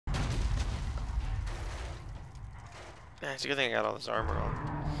It's a good thing I got all this armor on.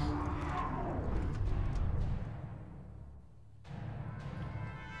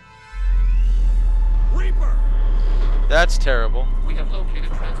 Reaper! That's terrible. We have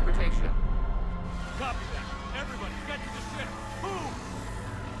located transportation. Copy that. Everybody, get to the ship. Move!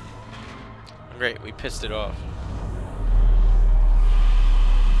 Great, we pissed it off.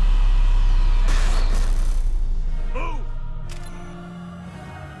 Move!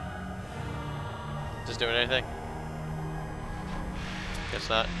 Just doing anything? Guess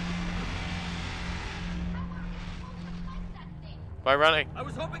not. Why running? I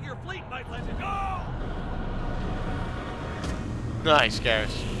was hoping your fleet might let it go! Nice,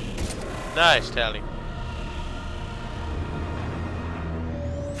 Garrus. Nice, Tally.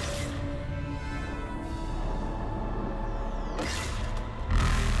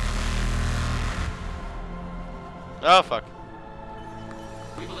 Oh, fuck.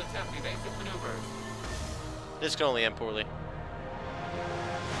 We will attempt evasive maneuvers. This can only end poorly.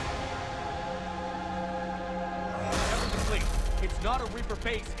 Shepard to fleet. It's not a Reaper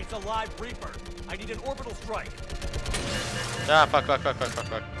base, it's a live Reaper. I need an orbital strike. Ah, fuck.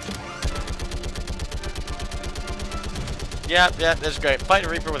 Yeah, that's great. Fight a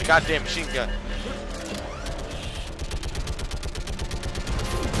Reaper with a goddamn machine gun.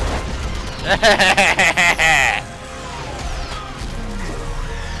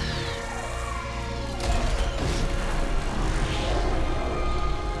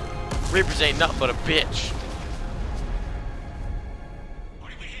 Reapers ain't nothing but a bitch. What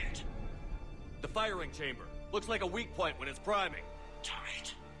did we hit? The firing chamber. Looks like a weak point when it's priming. Damn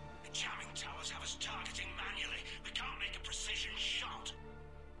it. The jamming towers have us targeting manually. We can't make a precision shot.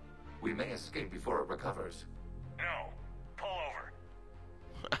 We may escape before it recovers. No. Pull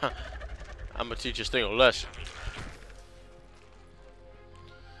over. I'm gonna teach this thing a lesson.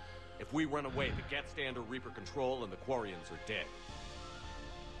 If we run away, the Geth stand under Reaper control and the Quarians are dead.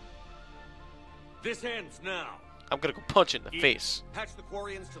 This ends now. I'm gonna go punch it in the Ian, face. patch the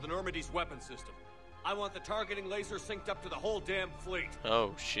Quarians to the Normandy's weapon system. I want the targeting laser synced up to the whole damn fleet.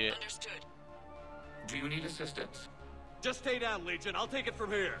 Oh shit. Understood. Do you need assistance? Just stay down, Legion. I'll take it from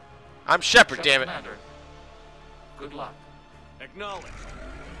here. I'm Shepard, damn it. Commander. Good luck. Acknowledged.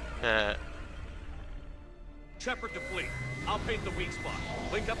 Uh, Shepard to fleet. I'll paint the weak spot.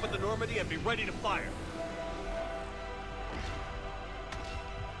 Link up with the Normandy and be ready to fire.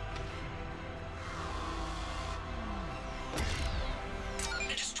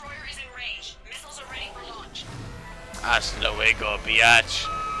 The destroyer is in range. Missiles are ready for launch. hasta luego, biatch.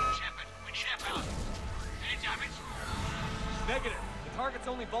 Shepard, we ship out. Any damage? Negative. The target's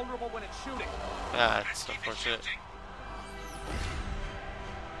only vulnerable when it's shooting. Ah, that's unfortunate.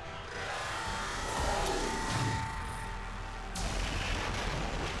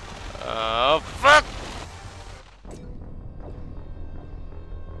 Oh, fuck!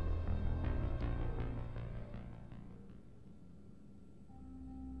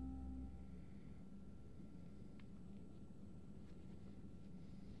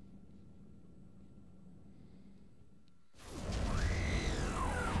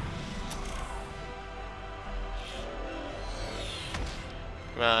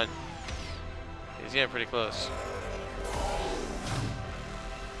 Come on. He's getting pretty close.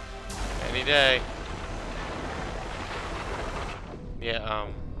 Any day. Yeah,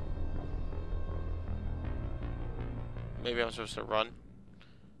 maybe I'm supposed to run.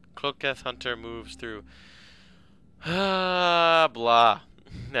 Cloak Death Hunter moves through. Blah.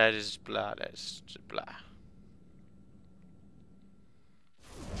 That is blah. That is just blah.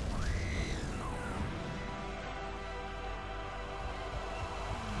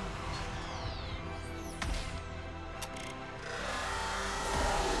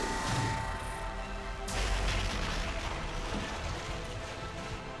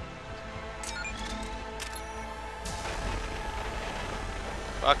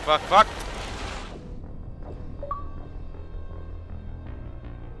 Fuck.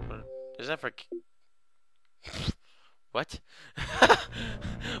 Is that for... What?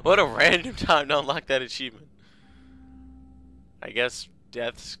 What a random time to unlock that achievement. I guess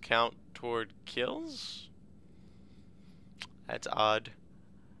deaths count toward kills? That's odd.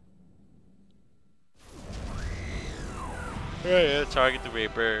 Yeah, target the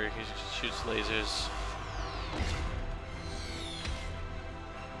Reaper. He shoots lasers.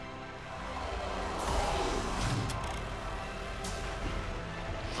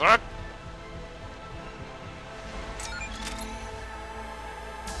 Fuck!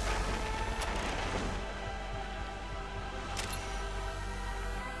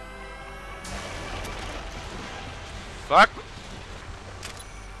 Fuck!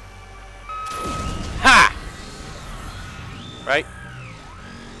 Ha! Right?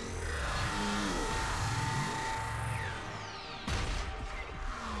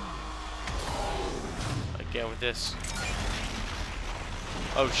 Again with this.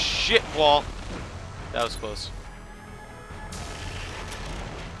 Oh shit, wall. That was close.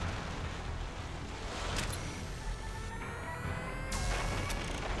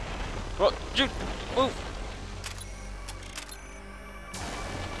 Oh, dude, move.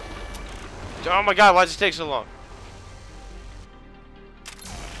 Oh my god, why does it take so long?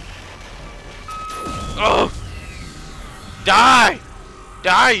 Oh! Die!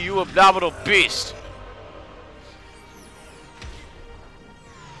 Die, you abominable beast!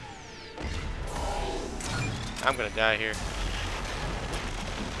 I'm gonna die here.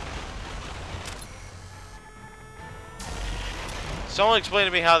 Someone explain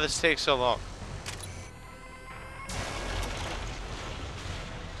to me how this takes so long.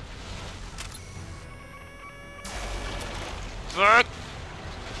 Fuck!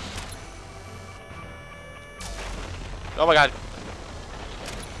 Oh my god.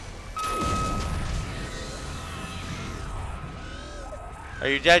 Are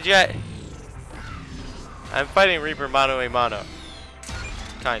you dead yet? I'm fighting Reaper mano a mano.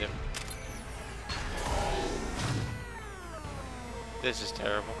 Kind of. This is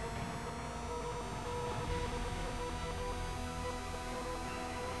terrible.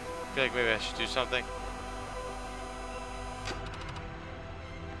 I feel like maybe I should do something.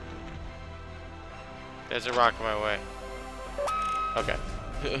 There's a rock in my way. Okay.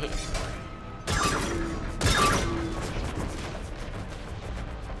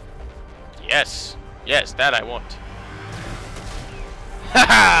 Yes. Yes, that I want.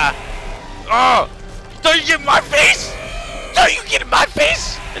 Haha! Oh! Don't you get in my face! Don't you get in my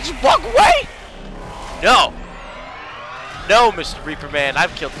face and just walk away! No! No, Mr. Reaper Man,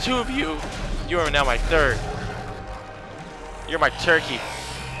 I've killed 2 of you. You are now my 3rd. You're my turkey.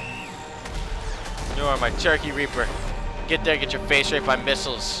 You are my turkey Reaper. Get there, get your face raped by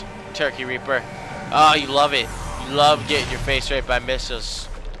missiles, Turkey Reaper. Oh, you love it. You love getting your face raped by missiles.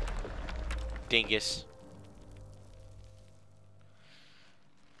 Dingus.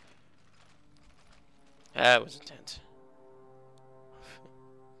 That was intense.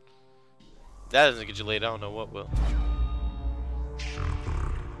 That doesn't get you laid. I don't know what will.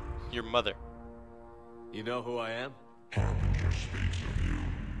 Your mother. You know who I am? Harbinger speaks of you.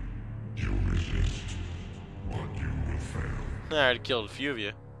 You resist, but you will fail. I already killed a few of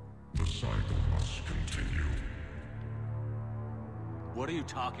you. The cycle must continue. What are you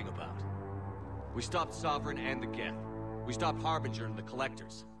talking about? We stopped Sovereign and the Geth. We stopped Harbinger and the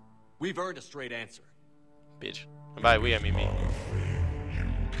Collectors. We've earned a straight answer. Bitch. And by we, I mean me. You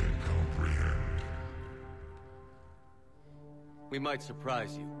can comprehend. We might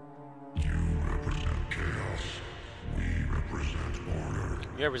surprise you. You represent chaos. We represent order.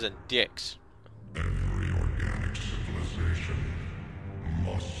 You represent dicks. Every organic civilization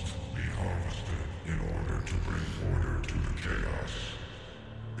must be harvested in order to bring order to the chaos.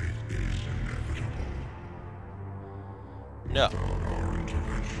 It is inevitable. No. Without our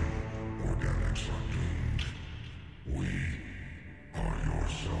intervention, organics are doomed. We are your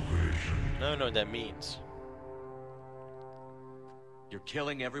salvation. I don't know what that means. You're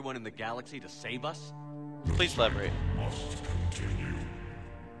killing everyone in the galaxy to save us? Please elaborate. Must continue.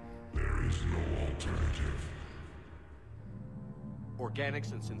 There is no alternative.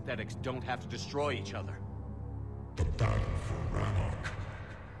 Organics and synthetics don't have to destroy each other. The battle for Rannoch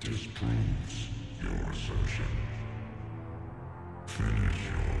disproves your assertion. Finish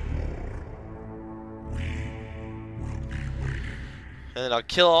your war. We will be waiting. And then I'll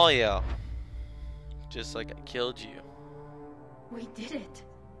kill all y'all. Just like I killed you. We did it.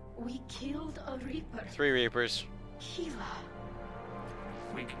 We killed a Reaper. 3 Reapers. Kila.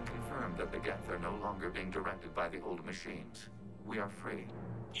 We can confirm that the Geth are no longer being directed by the old machines. We are free.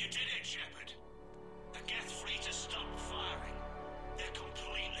 You did it, Shepard. The Geth fleet has stopped firing. They're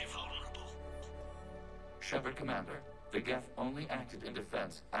completely vulnerable. Shepard Commander, the Geth only acted in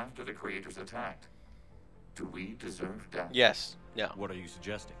defense after the Creators attacked. Do we deserve death? Yes. No. What are you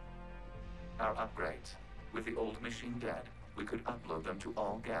suggesting? Our upgrades. With the old machine dead, we could upload them to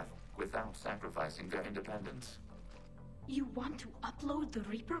all Geth without sacrificing their independence. You want to upload the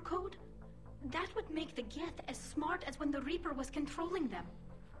Reaper code? That would make the Geth as smart as when the Reaper was controlling them.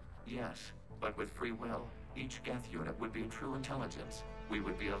 Yes, but with free will, each Geth unit would be true intelligence. We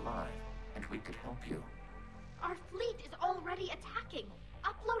would be alive, and we could help you. Our fleet is already attacking.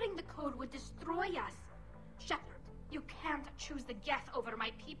 Uploading the code would destroy us. Shepard, you can't choose the Geth over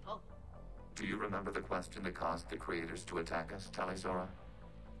my people. Do you remember the question that caused the Creators to attack us, Talizora?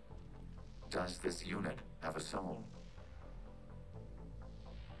 Does this unit have a soul?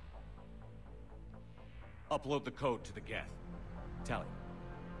 Upload the code to the Geth. Tally,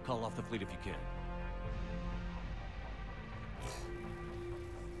 call off the fleet if you can.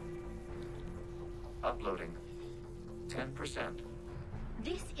 Uploading. 10%.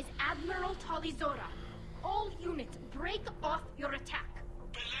 This is Admiral Talizora. All units, break off your attack.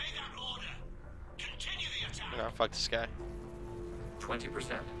 Belay that order. Continue the attack. No, fuck this guy.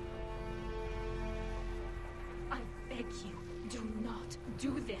 20%. I beg you, do not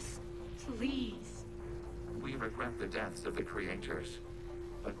do this. Please. We regret the deaths of the creators,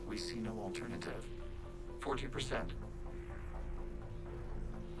 but we see no alternative. 40%.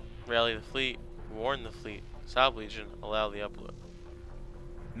 Rally the fleet. Warn the fleet. Stop Legion. Allow the upload.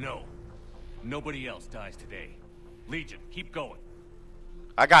 No. Nobody else dies today. Legion, keep going.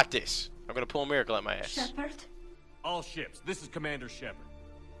 I got this. I'm gonna pull a miracle at my ass. Shepard? All ships, this is Commander Shepard.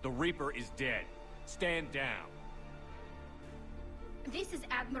 The Reaper is dead. Stand down. This is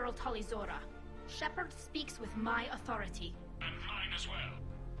Admiral Talizora. Shepard speaks with my authority. And mine as well.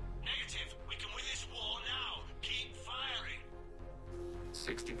 Negative. We can win this war now. Keep firing.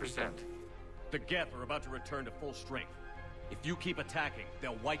 60%. The Geth are about to return to full strength. If you keep attacking,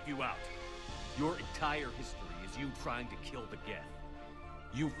 they'll wipe you out. Your entire history is you trying to kill the Geth.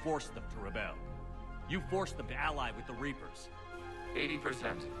 You forced them to rebel. You forced them to ally with the Reapers.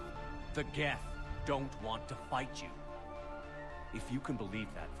 80%. The Geth don't want to fight you. If you can believe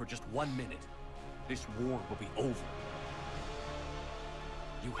that for just 1 minute, this war will be over.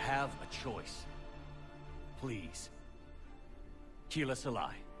 You have a choice. Please. Kila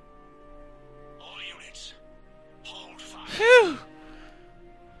Salai. All units, hold fire. Phew!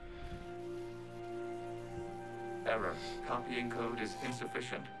 Error. Copying code is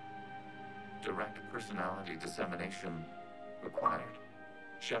insufficient. Direct personality dissemination required.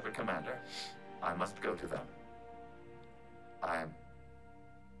 Shepard Commander, I must go to them.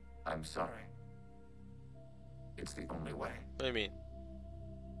 I'm sorry. It's the only way. What do you mean?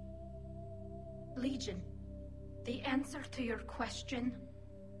 Legion, the answer to your question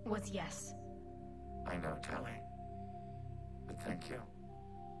was yes. I know, Tally. But thank you.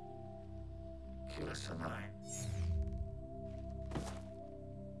 Kila Sanai.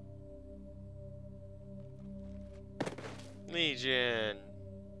 Legion.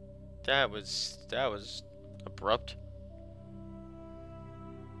 That was abrupt.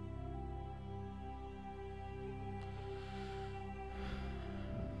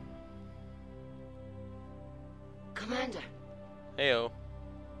 Commander. Heyo.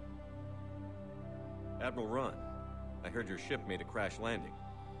 Admiral Ron, I heard your ship made a crash landing.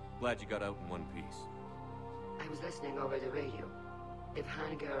 Glad you got out in one piece. I was listening over the radio. If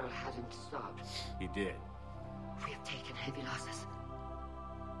Hangirl hadn't stopped, He did. we have taken heavy losses.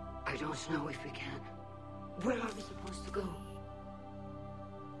 I don't know if we can. Where are we supposed to go?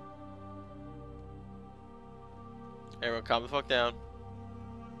 Everyone calm the fuck down.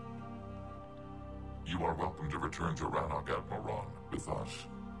 You are welcome to return to Rannoch, Admiral Ron, with us.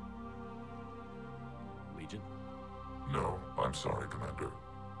 Legion? No, I'm sorry, Commander.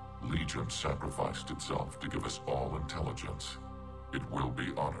 Legion sacrificed itself to give us all intelligence. It will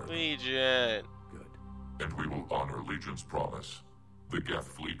be honored. Legion. Good. And we will honor Legion's promise. The Geth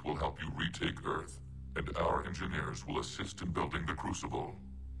fleet will help you retake Earth, and our engineers will assist in building the Crucible.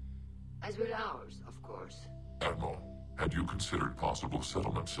 As will ours, of course. Admiral, had you considered possible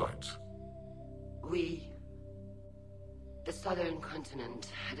settlement sites? The southern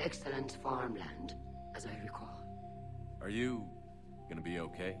continent, had excellent farmland, as I recall. Are you gonna be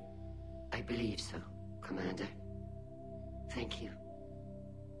okay? I believe so, Commander. Thank you.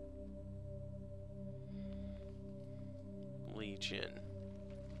 Legion.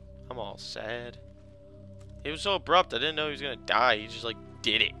 I'm all sad. It was so abrupt. I didn't know he was gonna die. He just like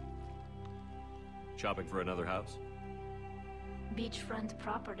did it. Shopping for another house? Beachfront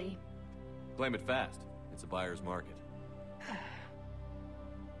property. Claim it fast. It's a buyer's market.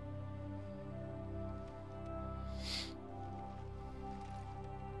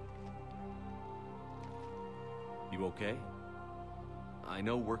 You okay? I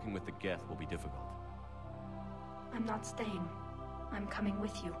know working with the Geth will be difficult. I'm not staying. I'm coming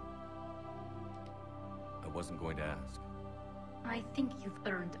with you. I wasn't going to ask. I think you've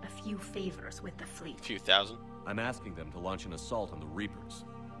earned a few favors with the fleet. A few thousand. I'm asking them to launch an assault on the Reapers.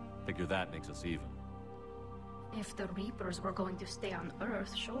 Figure that makes us even. If the Reapers were going to stay on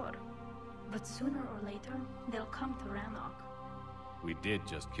Earth, sure. But sooner or later, they'll come to Rannoch. We did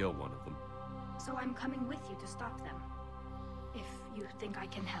just kill one of them. So I'm coming with you to stop them. If you think I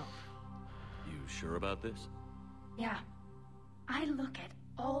can help. You sure about this? Yeah. I look at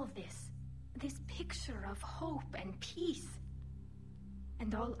all this picture of hope and peace.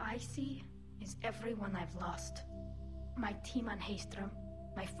 And all I see is everyone I've lost. My team on Haystrom,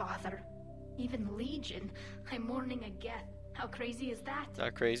 my father, even Legion. I'm mourning a Geth. How crazy is that?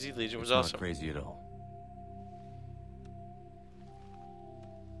 Not crazy. Legion was It's awesome. not crazy at all.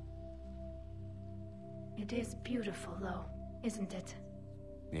 It is beautiful, though, isn't it?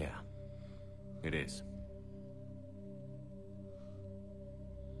 Yeah, it is.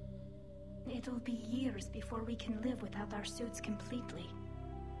 It'll be years before we can live without our suits completely.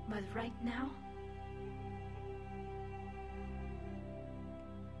 But right now...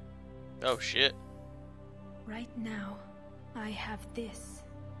 Oh, shit. Right now, I have this.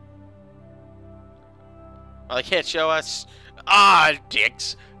 Well, they can't show us. Ah,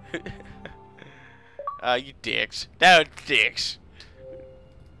 dicks. You dicks. That was dicks.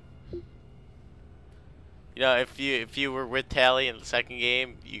 You know, if you were with Tally in the second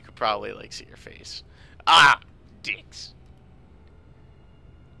game, you could probably like see her face. Ah, dicks.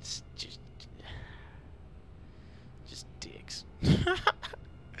 Just dicks.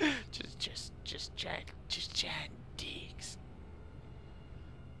 just giant dicks.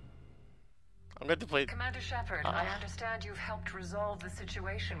 I'm going to play. Commander Shepard, I understand you've helped resolve the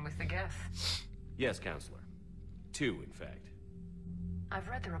situation with the Geth. Yes, Counselor. 2, in fact. I've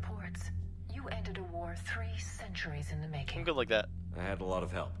read the reports. You ended a war 3 centuries in the I'm making. good like that. I had a lot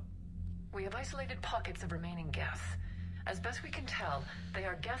of help. We have isolated pockets of remaining Geth. As best we can tell, they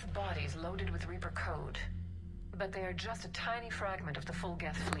are Geth bodies loaded with Reaper code. But they are just a tiny fragment of the full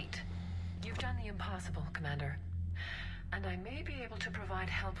Geth fleet. You've done the impossible, Commander. And I may be able to provide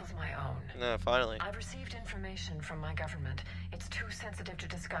help of my own. No, finally. I've received information from my government. It's too sensitive to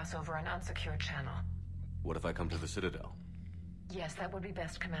discuss over an unsecured channel. What if I come to the Citadel? Yes, that would be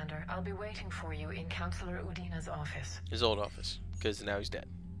best, Commander. I'll be waiting for you in Counselor Udina's office. His old office, because now he's dead.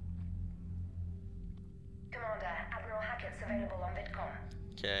 Commander, Admiral Hackett's available on VidCom.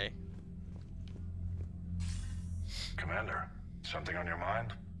 Okay. Commander, something on your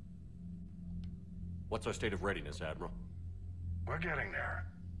mind? What's our state of readiness, Admiral? We're getting there.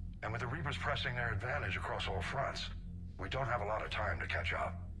 And with the Reapers pressing their advantage across all fronts, we don't have a lot of time to catch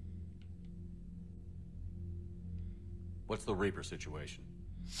up. What's the Reaper situation?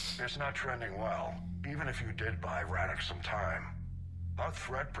 It's not trending well, even if you did buy Radix some time. Our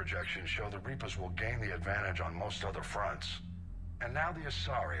threat projections show the Reapers will gain the advantage on most other fronts. And now the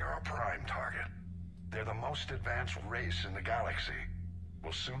Asari are a prime target. They're the most advanced race in the galaxy.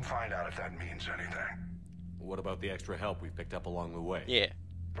 We'll soon find out if that means anything. What about the extra help we've picked up along the way? Yeah.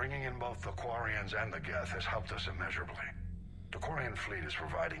 Bringing in both the Quarians and the Geth has helped us immeasurably. The Quarian fleet is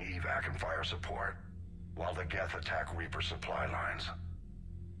providing evac and fire support, while the Geth attack Reaper supply lines.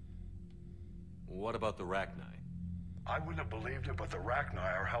 What about the Rachni? I wouldn't have believed it, but the Rachni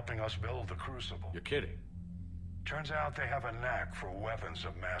are helping us build the Crucible. You're kidding. Turns out they have a knack for weapons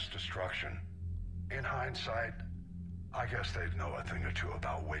of mass destruction. In hindsight, I guess they'd know a thing or two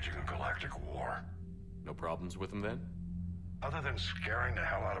about waging a galactic war. No problems with them then? Other than scaring the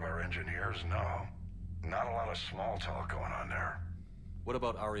hell out of our engineers, no. Not a lot of small talk going on there. What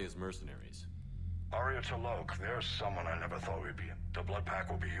about Arya's mercenaries? Arya T'Lok, there's someone I never thought would be. The Blood Pack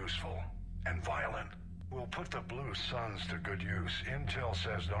will be useful. And violent. We'll put the Blue Suns to good use. Intel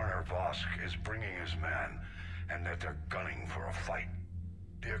says Darner Vosk is bringing his men, and that they're gunning for a fight.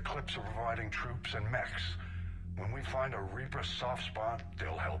 The Eclipse are providing troops and mechs. When we find a Reaper soft spot,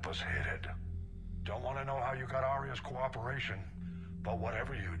 they'll help us hit it. Don't want to know how you got Arya's cooperation, but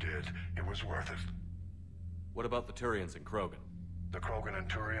whatever you did, it was worth it. What about the Turians and Krogan? The Krogan and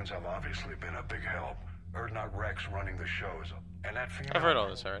Turians have obviously been a big help. Erdnot Rex running the shows, and that female... I've heard all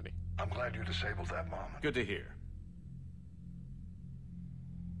this already. I'm glad you disabled that mom. Good to hear.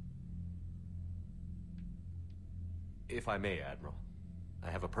 If I may, Admiral, I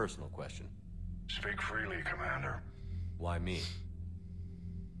have a personal question. Speak freely, Commander. Why me?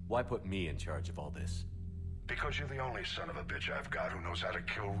 Why put me in charge of all this? Because you're the only son of a bitch I've got who knows how to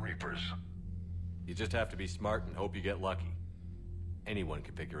kill Reapers. You just have to be smart and hope you get lucky. Anyone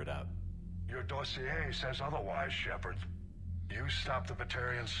can figure it out. Your dossier says otherwise, Shepard. You stopped the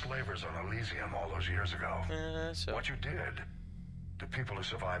Batarian slavers on Elysium all those years ago. So. What you did, the people who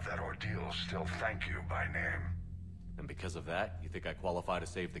survived that ordeal still thank you by name. And because of that, you think I qualify to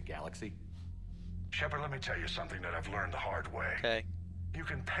save the galaxy? Shepard, let me tell you something that I've learned the hard way. Okay. You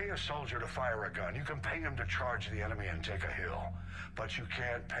can pay a soldier to fire a gun, you can pay him to charge the enemy and take a hill, but you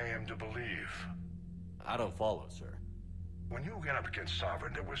can't pay him to believe. I don't follow, sir. When you went up against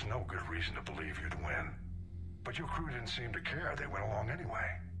Sovereign, there was no good reason to believe you'd win. But your crew didn't seem to care. They went along anyway.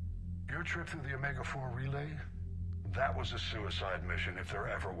 Your trip through the Omega-4 relay? That was a suicide mission if there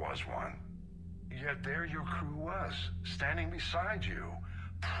ever was one. Yet there your crew was, standing beside you,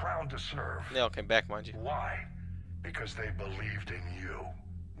 proud to serve. They all came back, mind you. Why? Because they believed in you,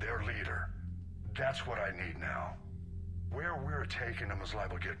 their leader. That's what I need now. Where we're taking them is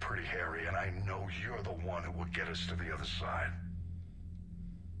liable to get pretty hairy, and I know you're the one who will get us to the other side.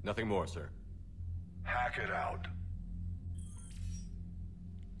 Nothing more, sir. Hack it out.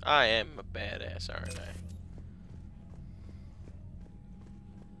 I am a badass, aren't I?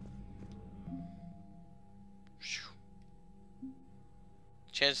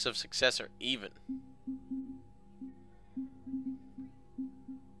 Chances of success are even.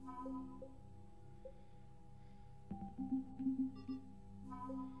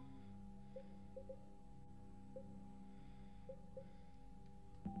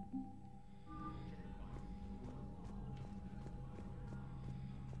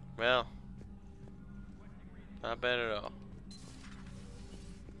 Well, not bad at all.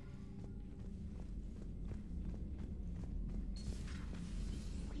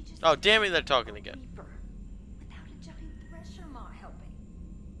 Oh, damn it, they're talking again. Without a giant pressure mark helping.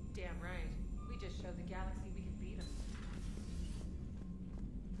 Damn right. We just showed the galaxy we could beat them.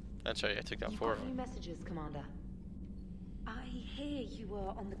 That's right, I took that You've forward. got new messages, Commander. I hear you were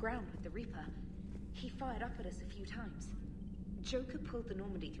on the ground with the Reaper. He fired up at us a few times. Joker pulled the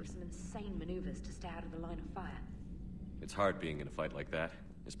Normandy through some insane maneuvers to stay out of the line of fire. It's hard being in a fight like that,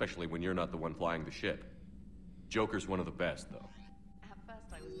 especially when you're not the one flying the ship. Joker's one of the best, though. At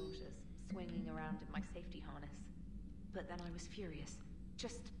first I was nauseous, swinging around in my safety harness. But then I was furious.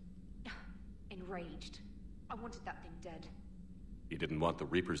 Just enraged. I wanted that thing dead. You didn't want the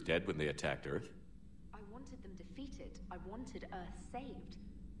Reapers dead when they attacked Earth? I wanted them defeated. I wanted Earth saved.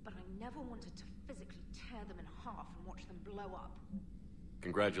 But I never wanted to physically tear them in half and watch them blow up.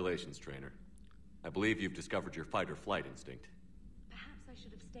 Congratulations, Trainer. I believe you've discovered your fight-or-flight instinct. Perhaps I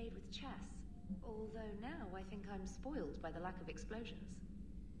should have stayed with chess. Although now I think I'm spoiled by the lack of explosions.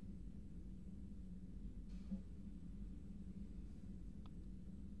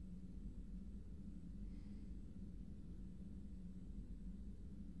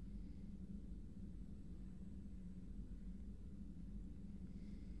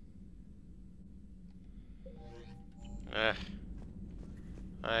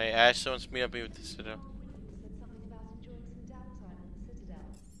 Ash wants to meet up with the Citadel. Said something about enjoying some downtime on the Citadel.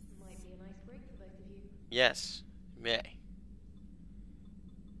 Might be a nice break for both of you. Yes, may.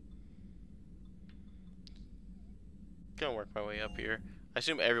 Gonna work my way up here. I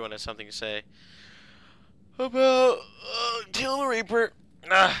assume everyone has something to say about killing the Reaper.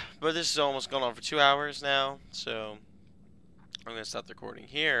 But this has almost gone on for 2 hours now, so I'm gonna stop the recording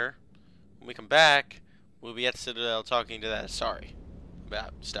here. When we come back, we'll be at the Citadel talking to that Asari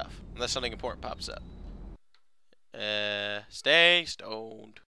about stuff, unless something important pops up. Stay stoned.